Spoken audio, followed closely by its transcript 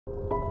男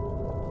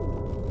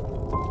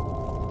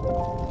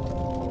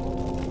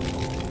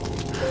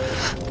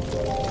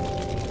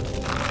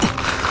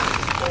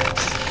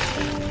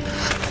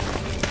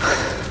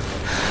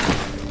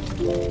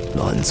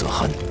子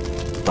汉，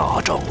大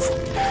丈夫，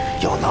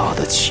要拿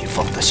得起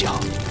放得下。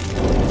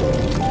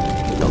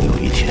等有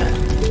一天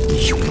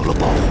你拥有了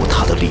保护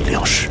他的力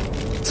量时，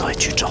再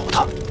去找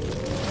他。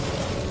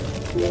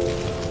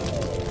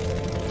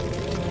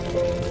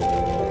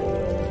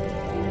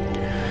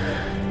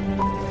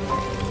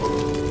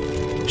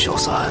小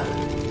三，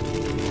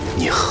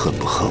你恨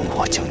不恨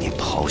我将你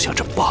抛下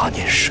这8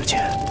年时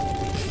间？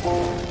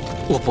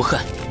我不恨。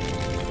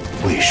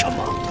为什么？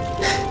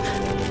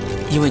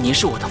因为您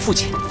是我的父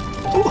亲。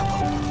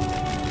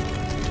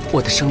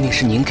我的生命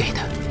是您给的，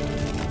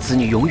子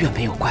女永远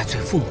没有怪罪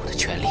父母的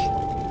权利。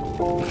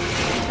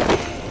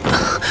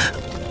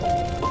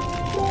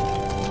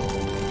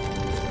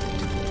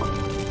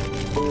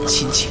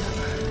亲情，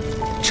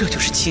这就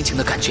是亲情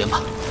的感觉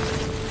吗？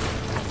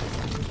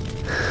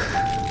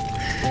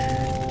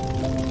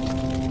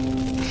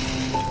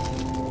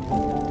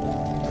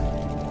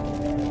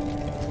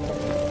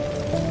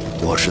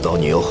我知道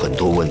你有很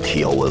多问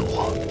题要问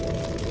我。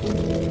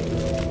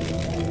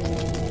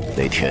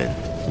那天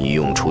你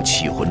用出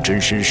气魂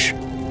真身时，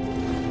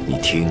你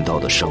听到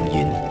的声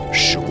音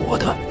是我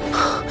的。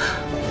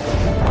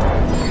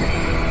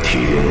听，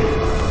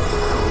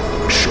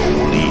收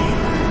力，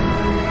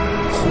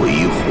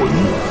回魂。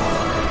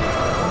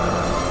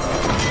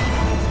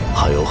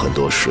还有很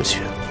多事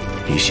情，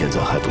你现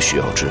在还不需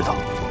要知道，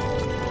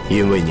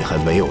因为你还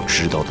没有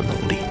知道的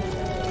能力。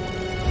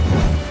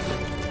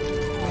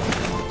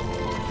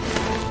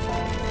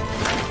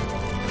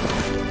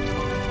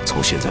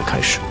从现在开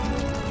始，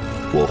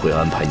我会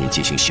安排你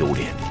进行修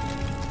炼。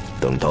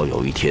等到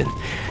有一天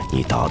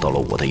你达到了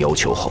我的要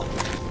求后，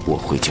我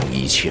会将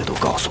一切都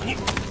告诉你。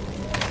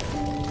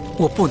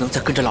我不能再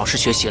跟着老师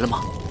学习了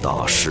吗？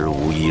大师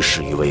无疑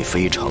是一位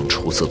非常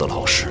出色的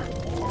老师，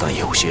但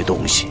有些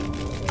东西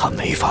他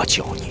没法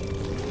教你。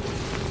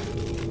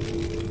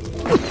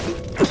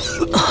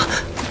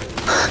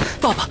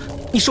爸爸，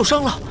你受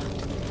伤了？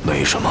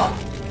没什么，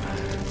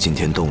今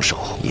天动手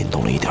引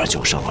动了一点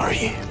旧伤而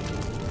已。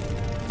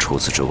除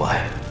此之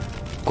外，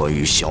关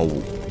于小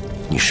舞，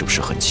你是不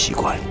是很奇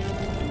怪？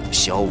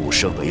小舞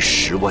身为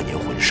10万年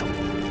魂兽，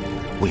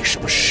为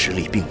什么实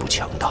力并不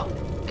强大？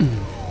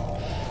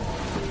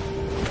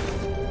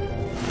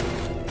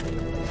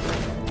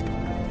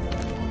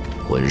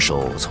魂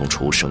兽从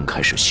出生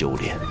开始修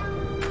炼，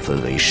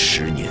分为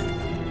10年、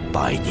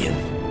100年、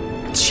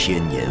1000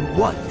年、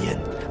10000年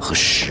和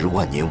10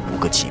万年5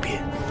个级别。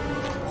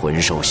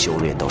魂兽修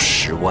炼到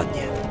10万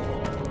年，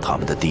他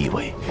们的地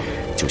位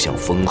就像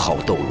封号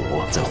斗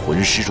罗在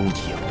魂师中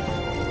一样。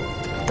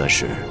但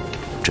是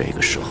这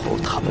个时候，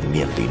他们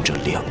面临着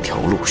2条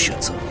路选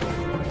择，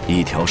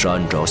一条是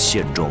按照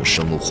现状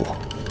生活，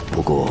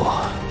不过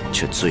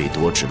却最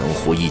多只能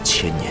活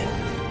1000年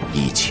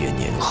，1000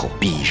年后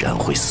必然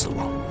会死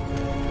亡；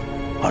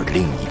而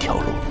另一条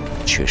路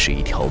却是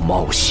一条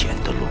冒险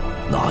的路，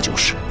那就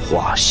是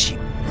化形。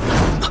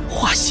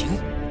化形？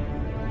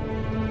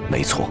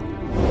没错，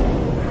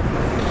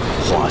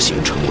化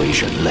形成为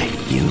人类，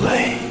因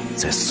为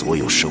在所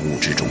有生物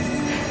之中，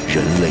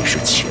人类是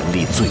潜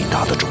力最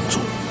大的种族。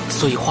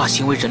所以化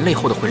形为人类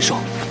后的魂兽，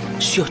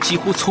需要几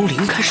乎从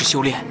0开始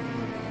修炼。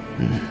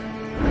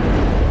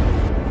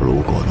如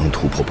果能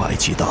突破100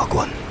级大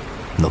关，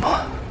那么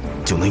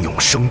就能永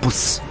生不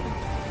死，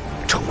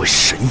成为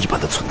神一般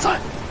的存在。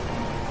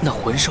那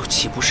魂兽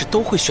岂不是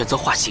都会选择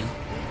化形？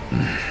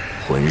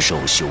魂兽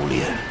修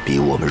炼比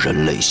我们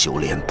人类修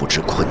炼不知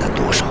困难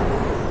多少。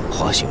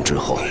化形之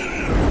后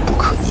不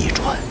可逆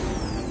转，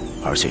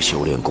而且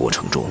修炼过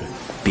程中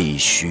必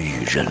须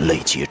与人类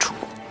接触，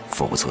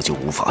否则就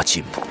无法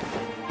进步。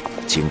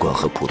尽管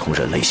和普通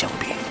人类相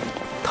比，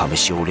他们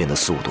修炼的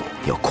速度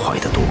要快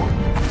得多，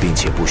并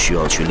且不需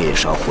要去猎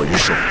杀魂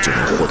兽就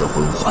能获得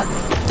魂环，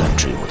但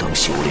只有当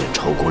修炼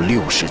超过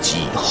60级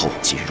以后，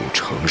进入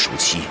成熟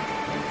期，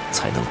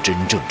才能真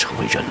正成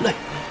为人类。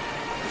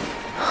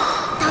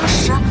当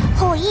时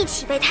和我一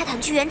起被泰坦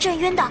巨猿震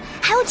晕的，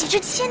还有几只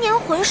1000年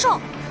魂兽，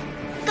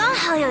刚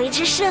好有一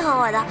只适合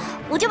我的，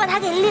我就把它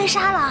给猎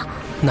杀了。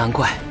难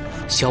怪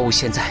小舞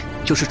现在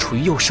就是处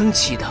于幼生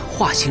期的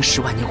化形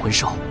10万年魂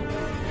兽。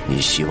你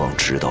希望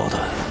知道的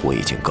我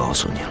已经告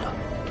诉你了。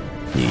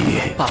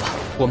你爸爸，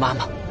我妈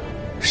妈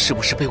是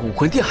不是被武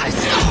魂殿害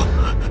死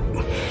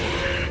的？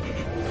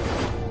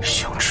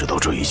想知道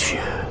这一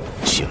切，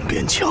先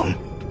变强，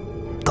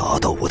达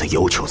到我的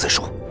要求再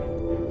说。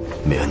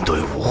面对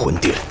武魂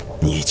殿，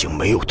你已经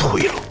没有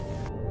退路，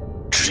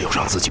只有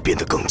让自己变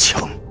得更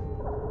强，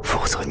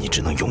否则你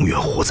只能永远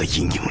活在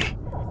阴影里。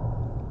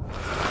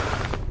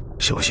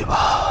休息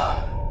吧，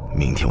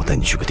明天我带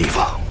你去个地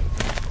方，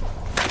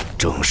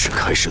正式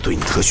开始对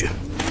你特训。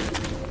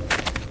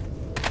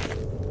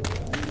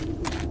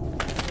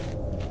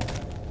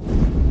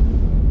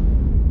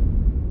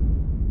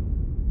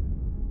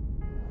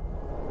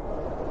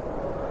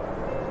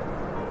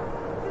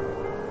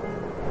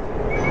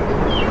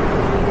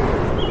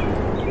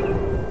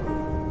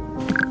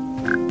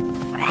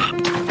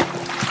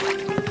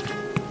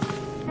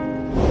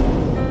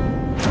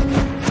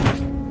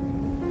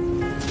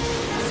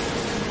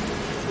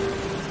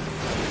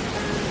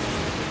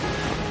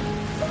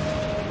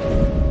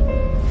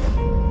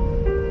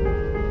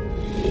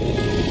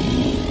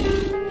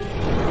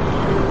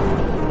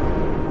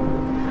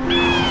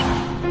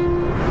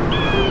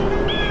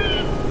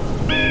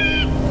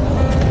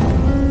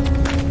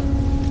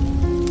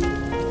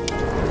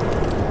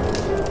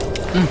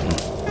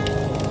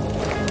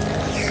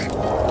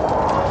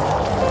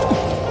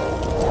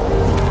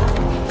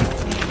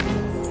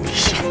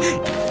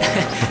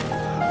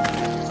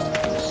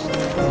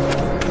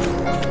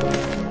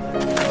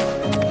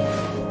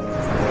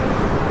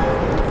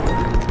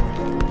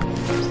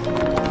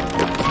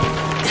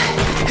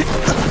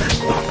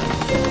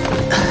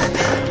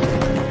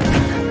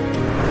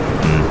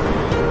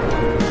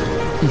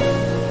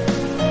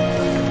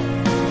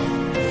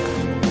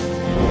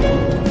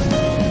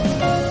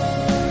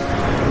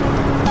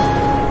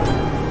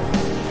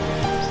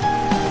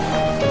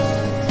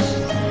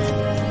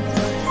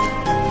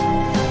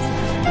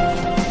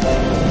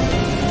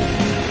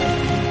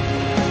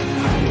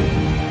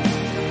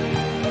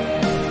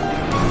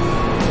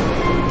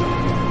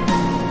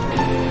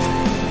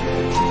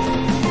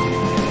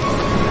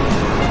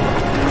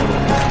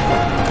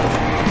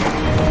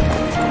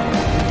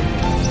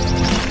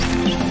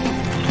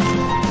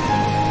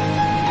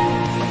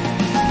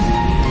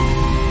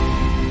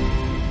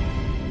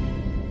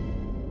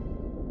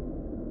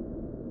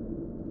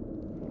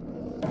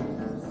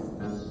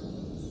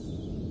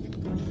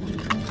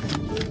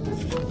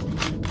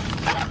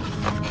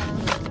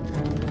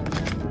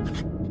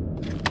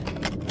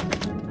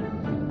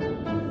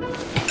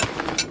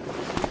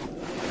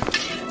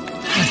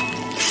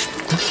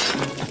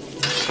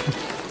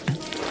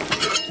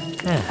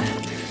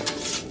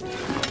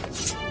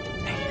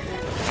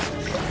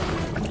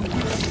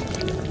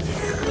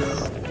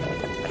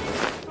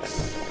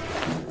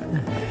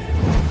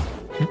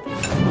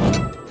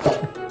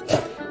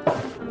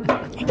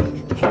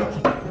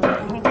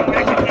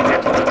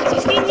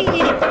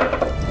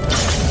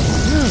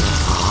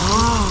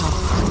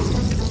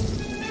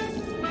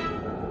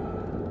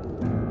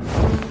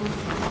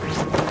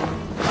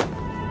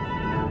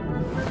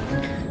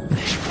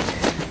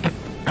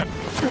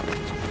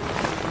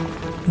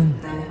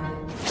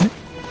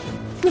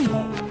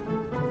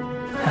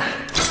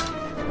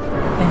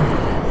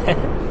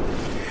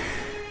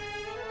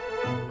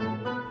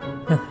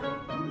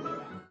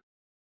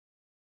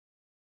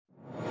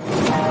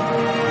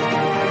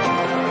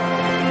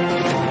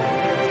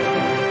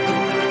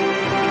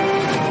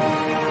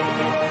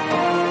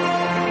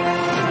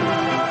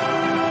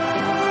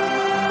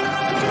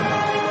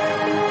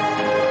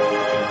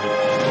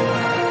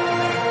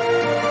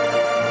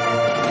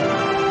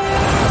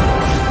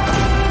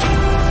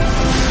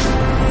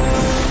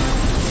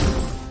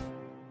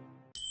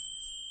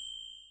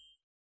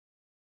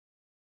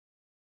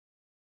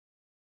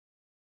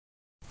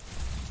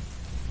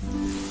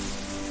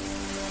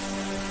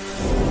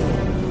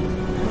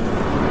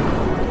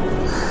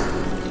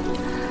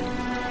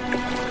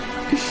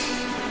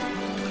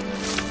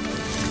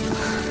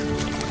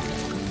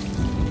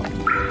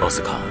奥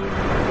斯卡，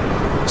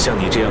像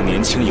你这样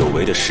年轻有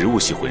为的食物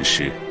系魂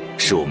师，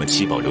是我们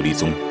七宝琉璃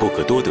宗不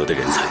可多得的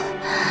人才。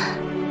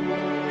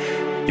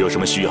有什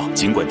么需要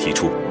尽管提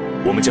出，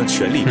我们将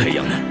全力培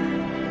养你。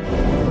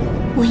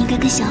我应该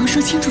跟小奥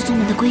说清楚宗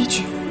门的规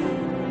矩，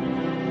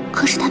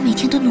可是他每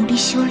天都努力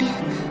修炼，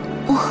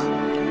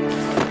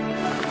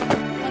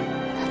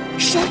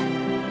谁？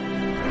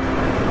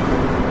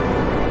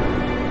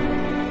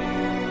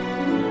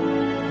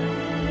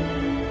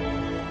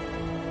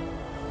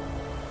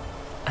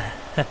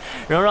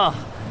蓉蓉，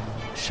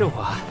是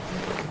我。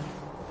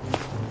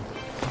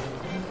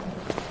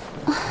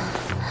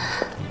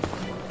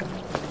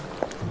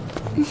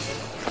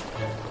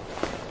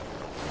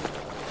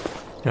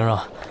蓉蓉，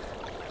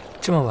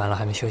这么晚了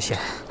还没休息啊？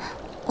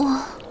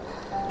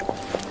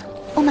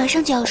我马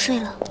上就要睡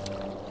了。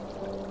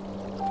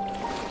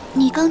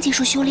你刚结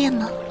束修炼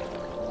吗？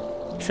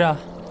是啊，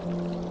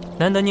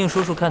难得宁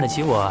叔叔看得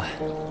起我，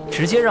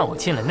直接让我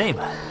进了内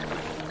门。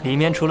里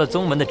面除了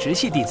宗门的直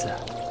系弟子，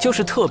就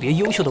是特别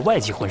优秀的外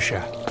籍魂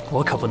师，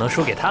我可不能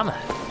输给他们。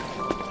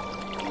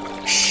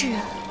是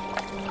啊，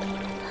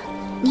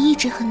你一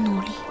直很努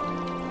力。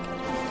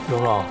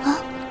蓉蓉啊，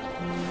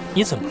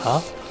你怎么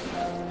了？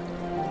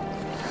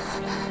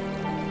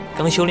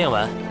刚修炼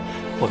完，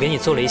我给你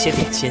做了一些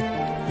点心，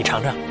你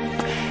尝尝。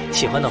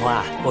喜欢的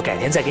话，我改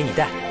天再给你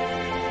带。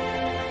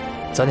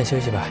早点休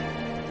息吧，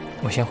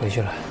我先回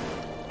去了。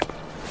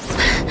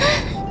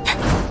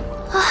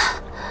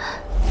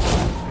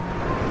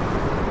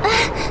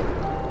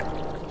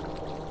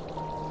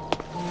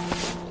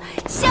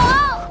小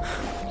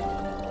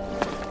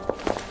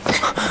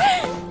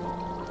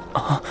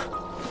奥，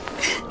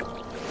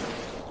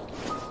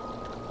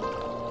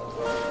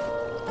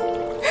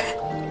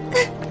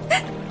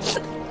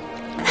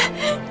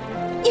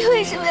你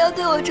为什么要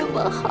对我这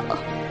么好？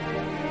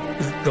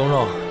蓉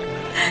蓉，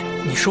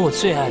你是我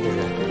最爱的人，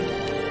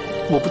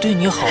我不对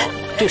你好，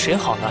对谁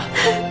好呢？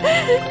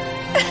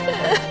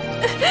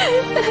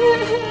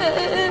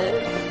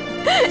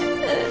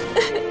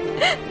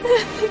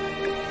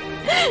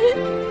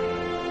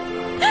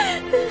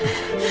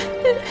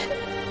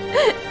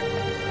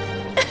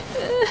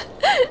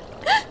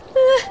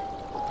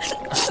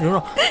蓉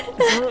蓉，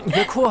你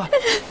别哭啊！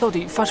到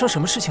底发生什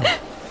么事情了？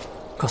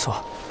告诉我，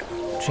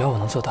只要我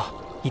能做到，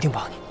一定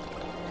帮你。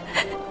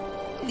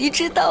你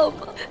知道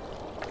吗？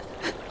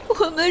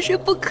我们是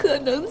不可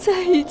能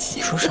在一起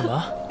的。说什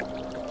么？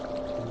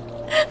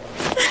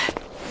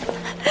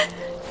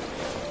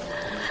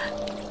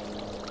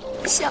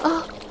小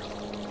奥，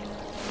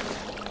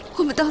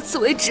我们到此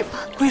为止吧。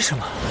为什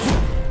么？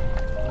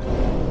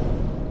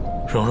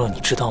蓉蓉，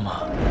你知道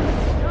吗？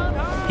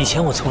以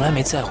前我从来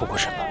没在乎过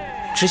什么，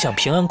只想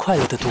平安快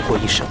乐地度过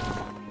一生。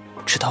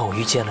直到我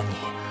遇见了你，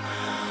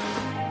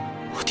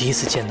我第一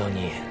次见到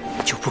你，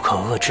就不可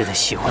遏制地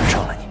喜欢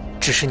上了你。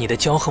只是你的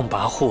骄横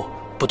跋扈，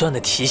不断地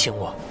提醒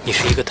我，你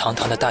是一个堂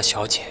堂的大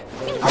小姐，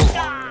而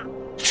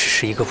我只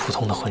是一个普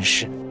通的魂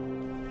师。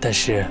但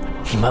是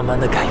你慢慢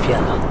地改变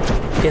了，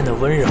变得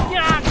温柔，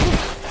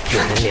有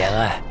人怜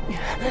爱。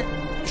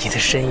你的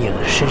身影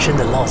深深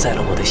地烙在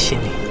了我的心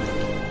里。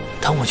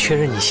当我确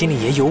认你心里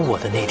也有我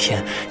的那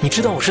天，你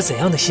知道我是怎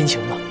样的心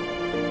情吗？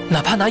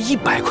哪怕拿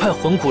100块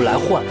魂骨来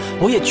换，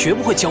我也绝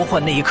不会交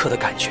换那一刻的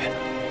感觉。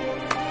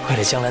为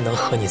了将来能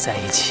和你在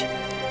一起，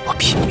我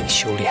拼命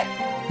修炼，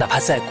哪怕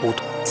再孤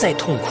独、再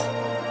痛苦，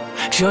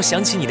只要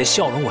想起你的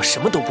笑容，我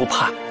什么都不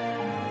怕。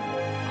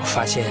我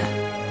发现，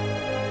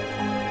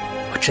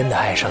我真的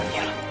爱上你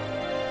了。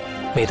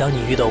每当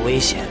你遇到危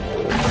险，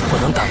我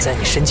能挡在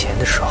你身前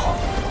的时候，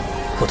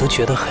我都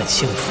觉得很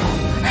幸福。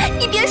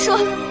你别说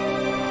了，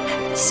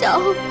小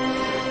奥，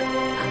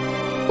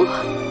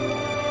我。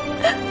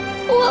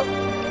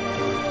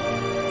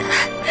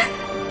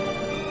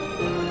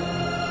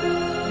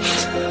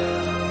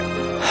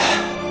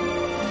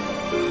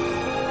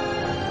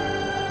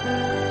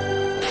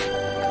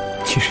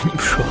其实你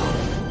不说，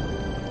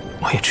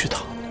我也知道，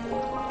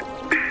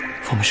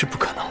我们是不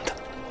可能的。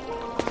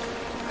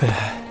未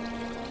来，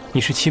你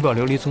是七宝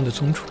琉璃宗的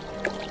宗主，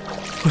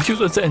我就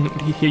算再努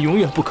力，也永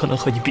远不可能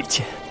和你比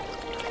肩。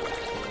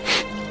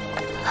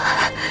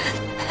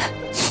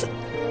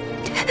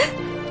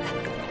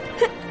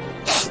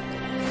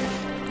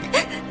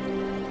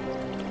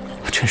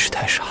我真是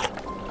太傻了。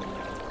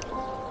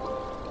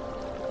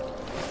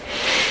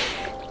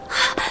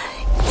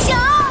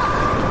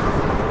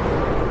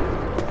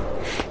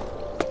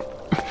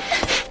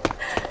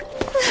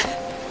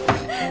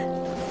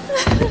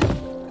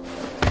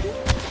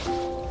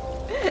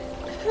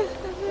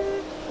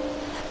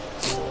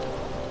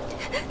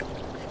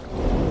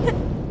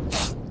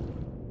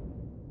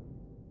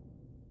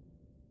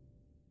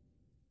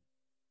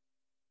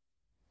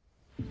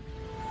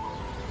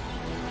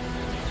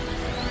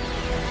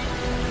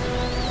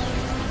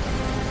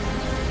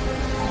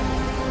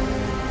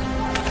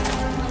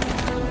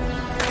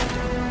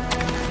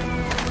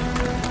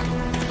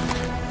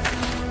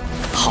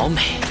好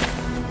美，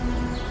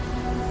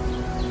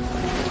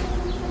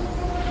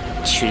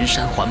群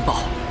山环抱，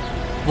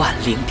万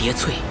灵叠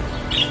翠。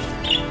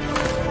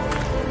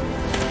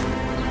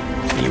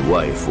你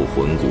外附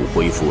魂骨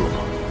恢复了吗？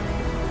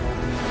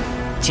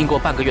经过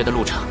半个月的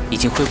路程，已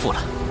经恢复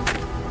了。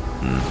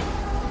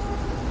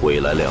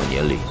未来2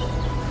年里，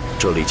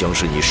这里将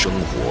是你生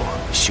活、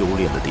修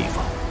炼的地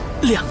方。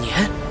2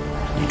年？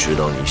你知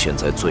道你现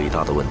在最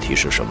大的问题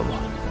是什么吗？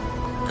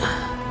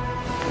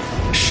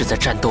是在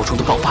战斗中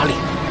的爆发力。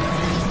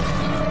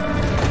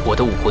我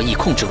的武魂以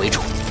控制为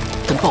主，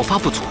但爆发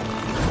不足。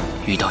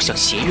遇到像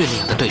邪月那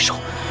样的对手，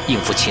应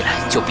付起来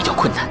就比较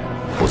困难。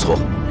不错，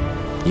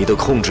你的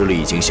控制力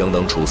已经相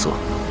当出色，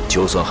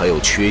就算还有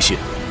缺陷，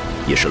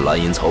也是蓝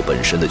银草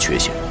本身的缺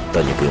陷。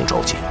但你不用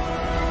着急，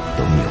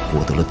等你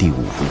获得了第5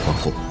魂环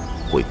后，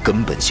会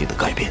根本性的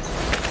改变。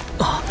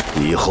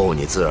以后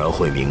你自然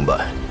会明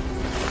白。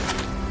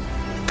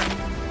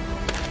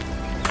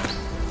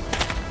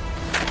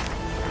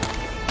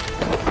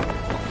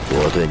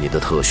我对你的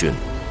特训，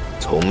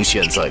从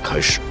现在开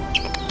始，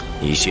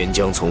你先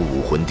将从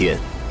武魂殿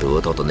得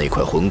到的那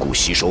块魂骨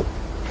吸收。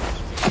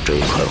这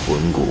块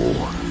魂骨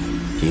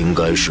应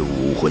该是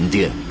武魂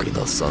殿给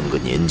那3个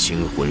年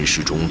轻魂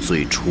师中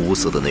最出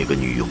色的那个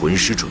女魂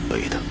师准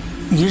备的。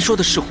您说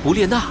的是胡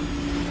列娜，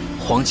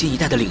黄金一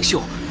代的领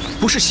袖，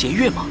不是邪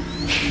月吗？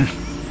哼，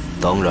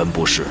当然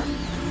不是，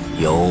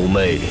妖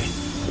媚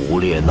胡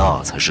列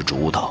娜才是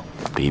主导。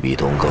比比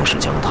东更是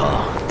将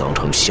她当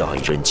成下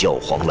一任教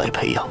皇来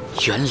培养。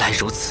原来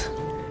如此，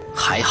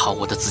还好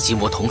我的紫极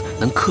魔瞳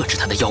能克制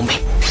她的妖媚，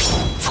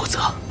否则……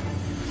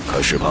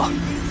开始吧，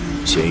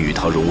先与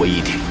她融为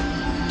一体，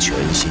全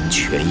心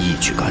全意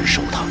去感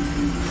受它。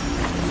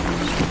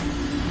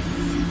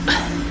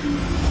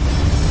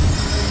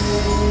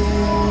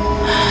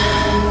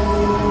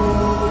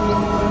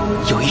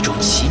有一种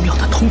奇妙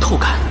的通透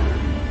感，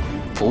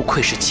不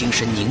愧是精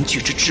神凝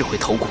聚之智慧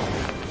头骨。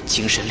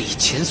精神力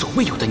前所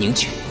未有的凝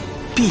聚，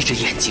闭着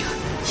眼睛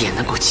也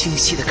能够清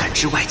晰地感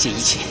知外界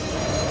一切。